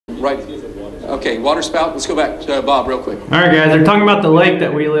Right. Okay, water spout. Let's go back to Bob real quick. All right, guys. They're talking about the lake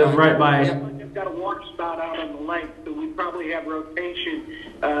that we live right by. We've got a water spout out on the lake, so we probably have rotation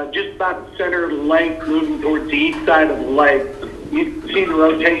just about the center of the lake, moving towards the east side of the lake. You can see the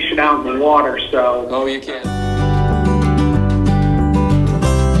rotation out in the water, so. Oh, you can.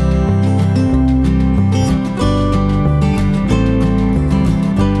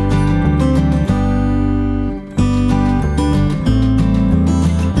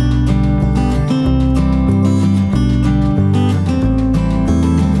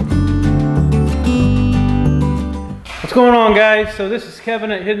 What's going on, guys? So this is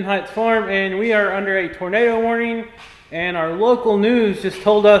Kevin at Hidden Heights Farm, and we are under a tornado warning, and our local news just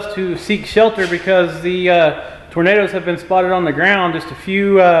told us to seek shelter because the tornadoes have been spotted on the ground just a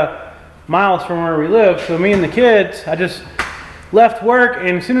few miles from where we live. So me and the kids, I just left work,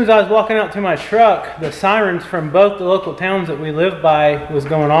 and as soon as I was walking out to my truck, the sirens from both the local towns that we live by was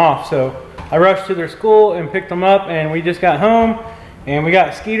going off. So I rushed to their school and picked them up, and we just got home, and we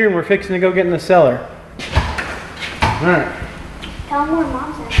got Skeeter, and we're fixing to go get in the cellar. All right. Tell them where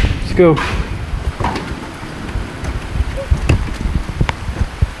Mom's at. Let's go. You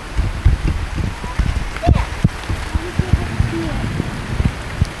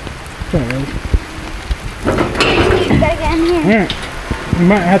gotta get in here. All right. You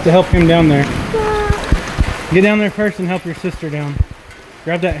might have to help him down there. Get down there first and help your sister down.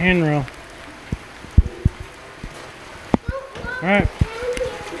 Grab that handrail. All right.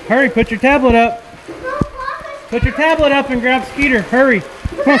 Hurry, put your tablet up. Put your tablet up and grab Skeeter. Hurry.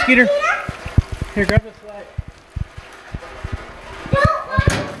 Come on, Skeeter. Here, grab this light.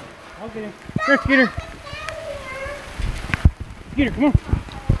 I'll get him. Here, Skeeter. Skeeter, come on.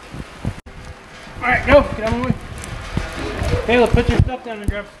 All right, go. Get out of my way. Kayla, put your stuff down and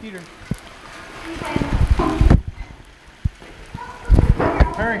grab Skeeter.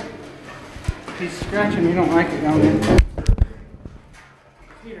 Hurry. He's scratching. You don't like it down there.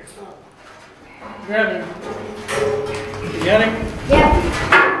 Skeeter, stop. Grab him. You got him? Yeah.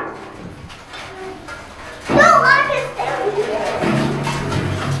 No, I can stand.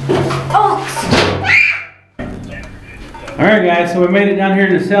 Oh. Alright guys, so we made it down here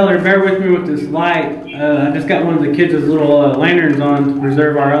in the cellar. Bear with me with this light. I just got one of the kids' little lanterns on to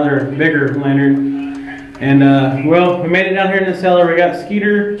preserve our other bigger lantern. And well, we made it down here in the cellar. We got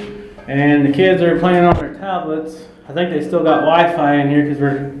Skeeter and the kids are playing on their tablets. I think they still got Wi-Fi in here because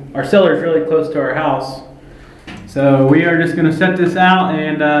our cellar is really close to our house. So we are just going to set this out,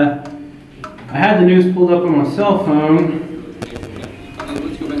 and I had the news pulled up on my cell phone,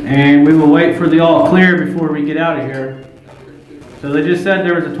 and we will wait for the all clear before we get out of here. So they just said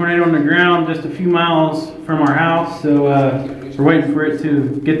there was a tornado on the ground just a few miles from our house, so we're waiting for it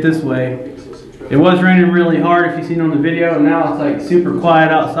to get this way. It was raining really hard if you've seen on the video, and now it's like super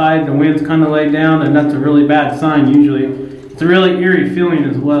quiet outside. The wind's kind of laid down, and that's a really bad sign usually. It's a really eerie feeling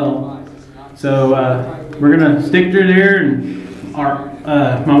as well. So we're gonna stick through there, and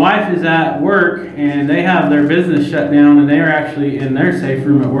my wife is at work, and they have their business shut down, and they're actually in their safe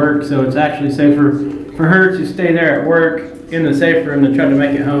room at work. So it's actually safer for her to stay there at work in the safe room than try to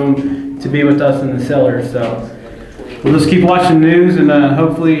make it home to be with us in the cellar. So we'll just keep watching the news, and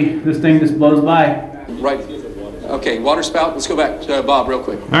hopefully this thing just blows by. Right. Okay, water spout. Let's go back to Bob real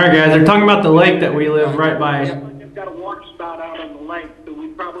quick. All right, guys. They're talking about the lake that we live right by. We've got a water spout out on the lake, so we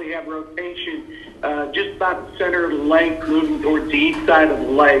probably have rotation just about the center of the lake, moving towards the east side of the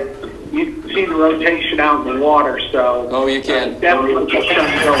lake. You can see the rotation out in the water, so. Oh, you can. Definitely get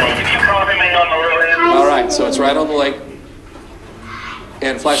something going. All right, so it's right on the lake.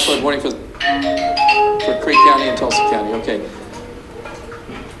 And flash flood warning for Creek County and Tulsa County. Okay.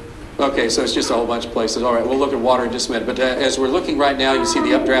 Okay, so it's just a whole bunch of places. All right, we'll look at water in just a minute. But as we're looking right now, you see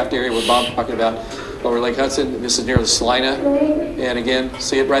the updraft area where Bob's talking about over Lake Hudson. This is near the Salina. And again,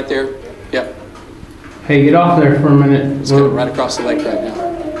 see it right there? Yep. Hey, get off there for a minute. It's coming right across the lake right now.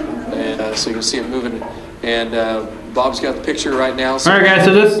 And so you can see it moving. And Bob's got the picture right now. So all right, guys,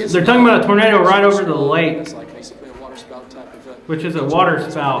 so they're talking about a tornado right over the lake. It's like basically a water spout type of which is a water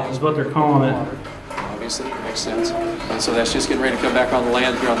spout, is what they're calling it. Obviously, it makes sense. And so that's just getting ready to come back on the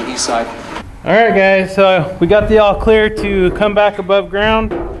land here on the east side. All right, guys, so we got the all clear to come back above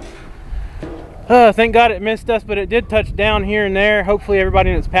ground. Thank God it missed us, but it did touch down here and there. Hopefully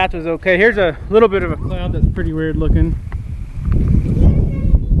everybody in its path was okay. Here's a little bit of a cloud that's pretty weird looking.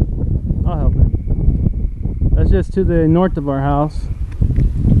 I'll help him. That's just to the north of our house.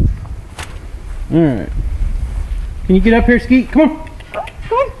 All right. Can you get up here, Skeet? Come on.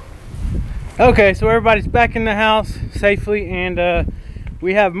 Come on. Okay, so everybody's back in the house safely, and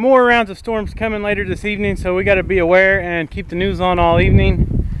we have more rounds of storms coming later this evening, so we got to be aware and keep the news on all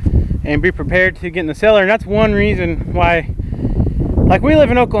evening. and be prepared to get in the cellar. And that's one reason why, like, we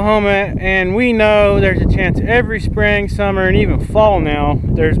live in Oklahoma and we know there's a chance every spring, summer, and even fall now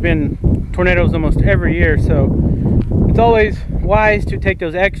there's been tornadoes almost every year. So it's always wise to take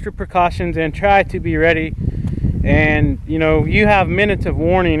those extra precautions and try to be ready. And you know, you have minutes of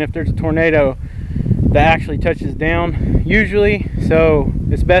warning if there's a tornado that actually touches down usually. So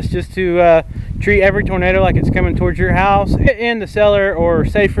it's best just to treat every tornado like it's coming towards your house, in the cellar or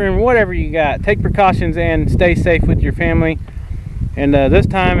safe room, whatever you got. Take precautions and stay safe with your family. And this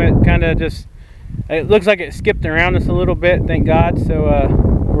time it kind of just, it looks like it skipped around us a little bit, thank God. So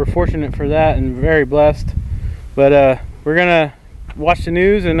we're fortunate for that and very blessed. But we're gonna watch the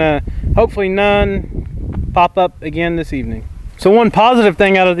news and hopefully none pop up again this evening. So one positive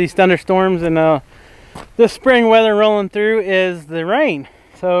thing out of these thunderstorms and this spring weather rolling through is the rain.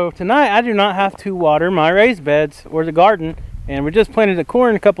 So tonight I do not have to water my raised beds or the garden, and we just planted the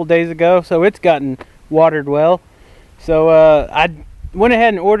corn a couple days ago, so it's gotten watered well. So I went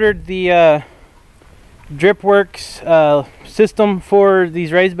ahead and ordered the DripWorks system for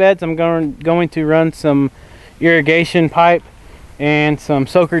these raised beds. I'm going to run some irrigation pipe and some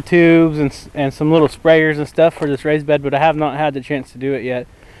soaker tubes and some little sprayers and stuff for this raised bed, but I have not had the chance to do it yet.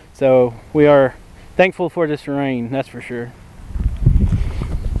 So we are thankful for this rain, that's for sure.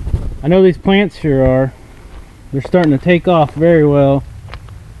 I know these plants sure are. They're starting to take off very well.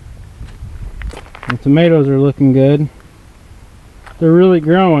 The tomatoes are looking good. They're really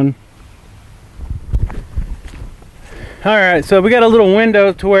growing. Alright, so we got a little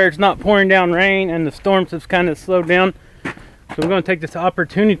window to where it's not pouring down rain and the storms have kind of slowed down. So we're going to take this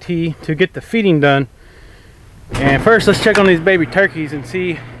opportunity to get the feeding done. And first, let's check on these baby turkeys and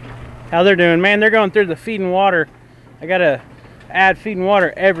see how they're doing. Man, they're going through the feed and water. I got to add feed and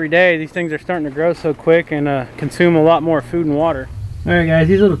water every day. These things are starting to grow so quick and consume a lot more food and water. Alright guys,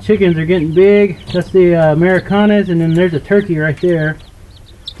 these little chickens are getting big. That's the Americanas, and then there's a turkey right there.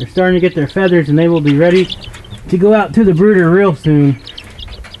 They're starting to get their feathers and they will be ready to go out to the brooder real soon.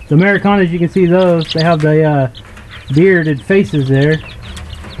 The Americanas, you can see those. They have the bearded faces there,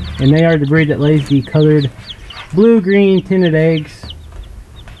 and they are the breed that lays the colored blue-green tinted eggs.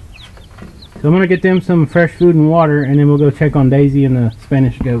 So I'm going to get them some fresh food and water, and then we'll go check on Daisy and the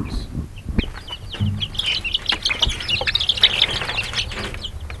Spanish goats.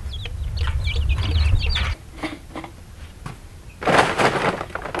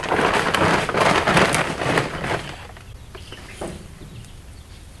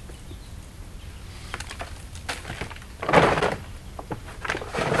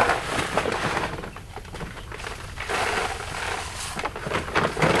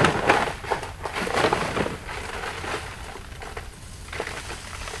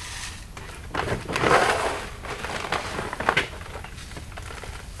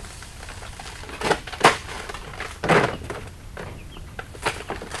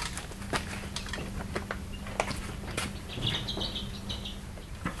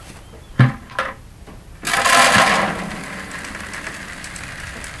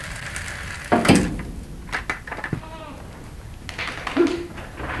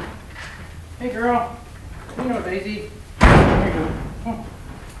 Hey girl, you know Daisy. There you go. Oh.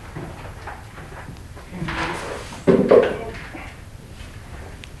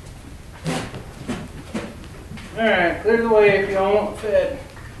 Alright, clear the way if y'all want fed.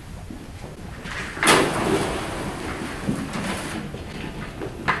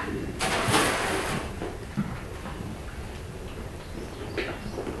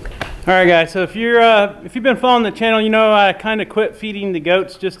 Alright guys, so if you've been following the channel, you know I kind of quit feeding the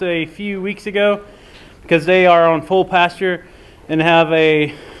goats just a few weeks ago because they are on full pasture and have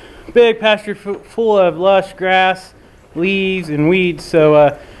a big pasture full of lush grass, leaves, and weeds.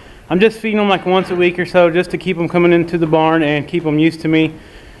 So I'm just feeding them like once a week or so just to keep them coming into the barn and keep them used to me.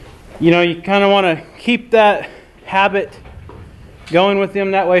 You know, you kind of want to keep that habit going with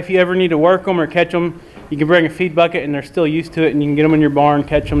them. That way if you ever need to work them or catch them, you can bring a feed bucket and they're still used to it, and you can get them in your barn,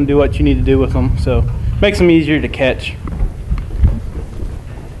 catch them, do what you need to do with them. So it makes them easier to catch.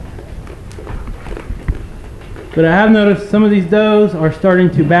 But I have noticed some of these does are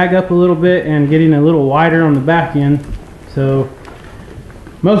starting to bag up a little bit and getting a little wider on the back end. So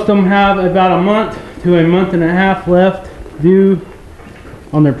most of them have about a month to a month and a half left due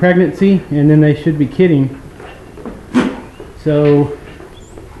on their pregnancy, and then they should be kidding. So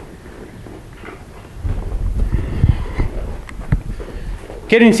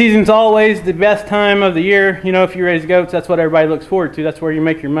kidding season's always the best time of the year. You know, if you raise goats, that's what everybody looks forward to. That's where you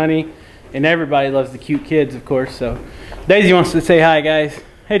make your money, and everybody loves the cute kids, of course. So Daisy wants to say hi, guys.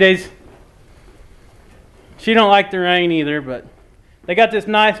 Hey, Daisy. She don't like the rain either, but they got this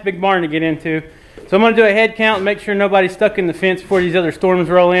nice big barn to get into. So I'm going to do a head count and make sure nobody's stuck in the fence before these other storms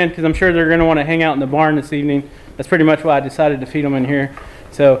roll in, because I'm sure they're going to want to hang out in the barn this evening. That's pretty much why I decided to feed them in here.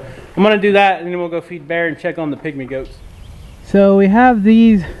 So I'm going to do that, and then we'll go feed Bear and check on the pygmy goats. So we have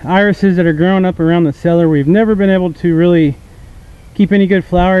these irises that are growing up around the cellar. We've never been able to really keep any good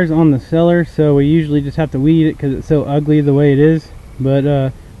flowers on the cellar, so we usually just have to weed it because it's so ugly the way it is. But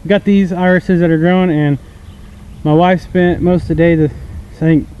we got these irises that are growing, and my wife spent most of the day, I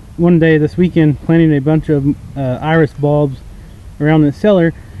think one day this weekend, planting a bunch of iris bulbs around the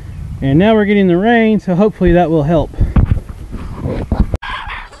cellar, and now we're getting the rain, so hopefully that will help.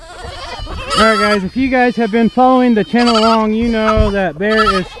 Alright guys, if you guys have been following the channel along, you know that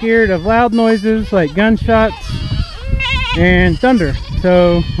Bear is scared of loud noises like gunshots and thunder.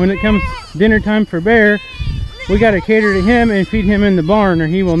 So when it comes dinner time for Bear, we got to cater to him and feed him in the barn, or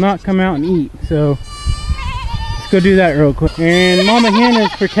he will not come out and eat. So let's go do that real quick. And Mama Hen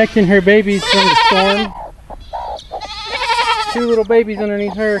is protecting her babies from the storm. 2 little babies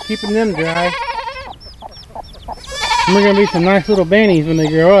underneath her, keeping them dry. And we're going to be some nice little bannies when they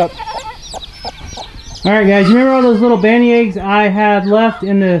grow up. Alright guys, you remember all those little banny eggs I had left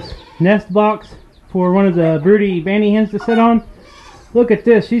in this nest box for one of the broody banny hens to sit on? Look at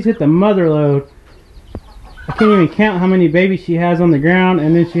this, she's hit the mother load. I can't even count how many babies she has on the ground,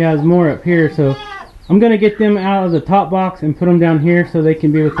 and then she has more up here. So I'm going to get them out of the top box and put them down here so they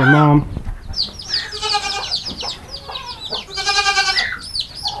can be with their mom.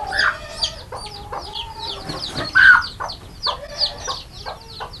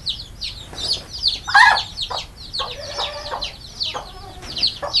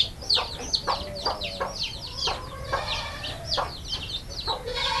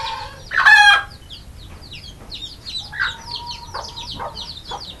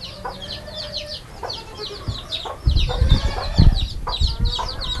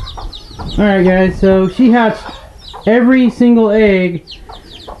 Alright guys, so she hatched every single egg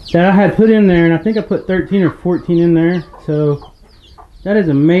that I had put in there, and I think I put 13 or 14 in there. So that is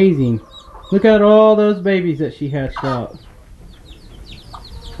amazing. Look at all those babies that she hatched out.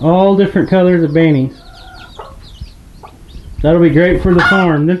 All different colors of bannies. That'll be great for the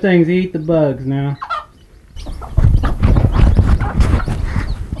farm. Them things eat the bugs now.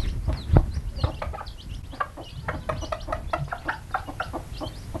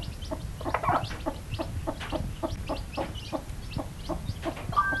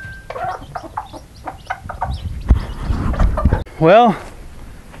 Well,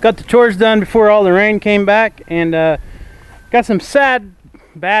 got the chores done before all the rain came back, and got some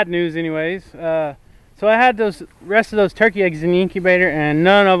bad news anyways. So I had those rest of those turkey eggs in the incubator, and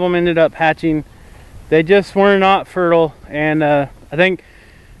none of them ended up hatching. They just were not fertile, and I think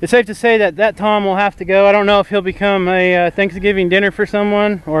it's safe to say that that Tom will have to go. I don't know if he'll become a Thanksgiving dinner for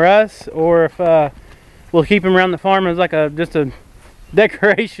someone or us, or if we'll keep him around the farm as like just a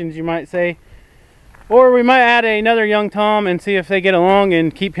decorations, you might say. Or we might add another young Tom and see if they get along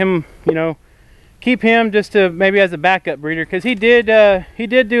and keep him, you know, keep him just to maybe as a backup breeder, because he did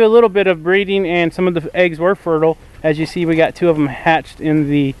do a little bit of breeding, and some of the eggs were fertile. As you see, we got 2 of them hatched in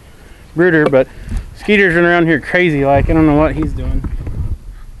the brooder, but Skeeter's running around here crazy like. I don't know what he's doing.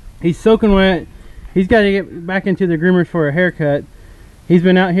 He's soaking wet. He's got to get back into the groomers for a haircut. He's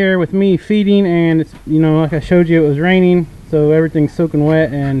been out here with me feeding, and it's, you know, like I showed you, it was raining, so everything's soaking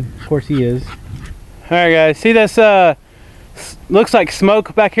wet, and of course he is. Alright guys, see this looks like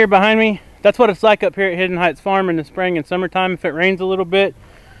smoke back here behind me? That's what it's like up here at Hidden Heights Farm in the spring and summertime if it rains a little bit.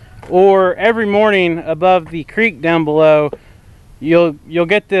 Or every morning above the creek down below, you'll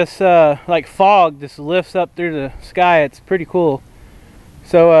get this like fog just lifts up through the sky. It's pretty cool.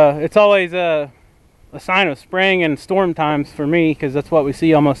 So it's always a sign of spring and storm times for me, because that's what we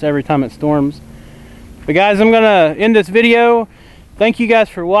see almost every time it storms. But guys, I'm gonna end this video. Thank you guys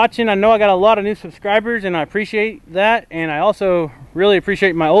for watching. I know I got a lot of new subscribers, and I appreciate that. And I also really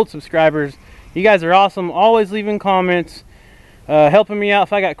appreciate my old subscribers. You guys are awesome. Always leaving comments, helping me out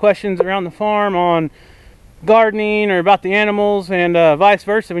if I got questions around the farm on gardening or about the animals, and vice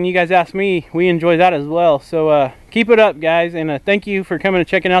versa. When you guys ask me, we enjoy that as well. So keep it up, guys. And thank you for coming and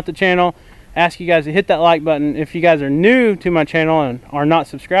checking out the channel. Ask you guys to hit that like button. If you guys are new to my channel and are not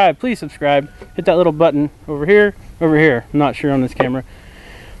subscribed, please subscribe. Hit that little button over here. I'm not sure on this camera.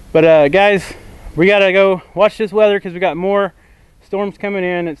 But guys, we gotta go watch this weather, because we got more storms coming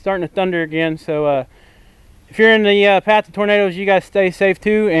in. It's starting to thunder again. So if you're in the path of tornadoes, you guys stay safe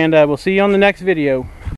too, and we'll see you on the next video.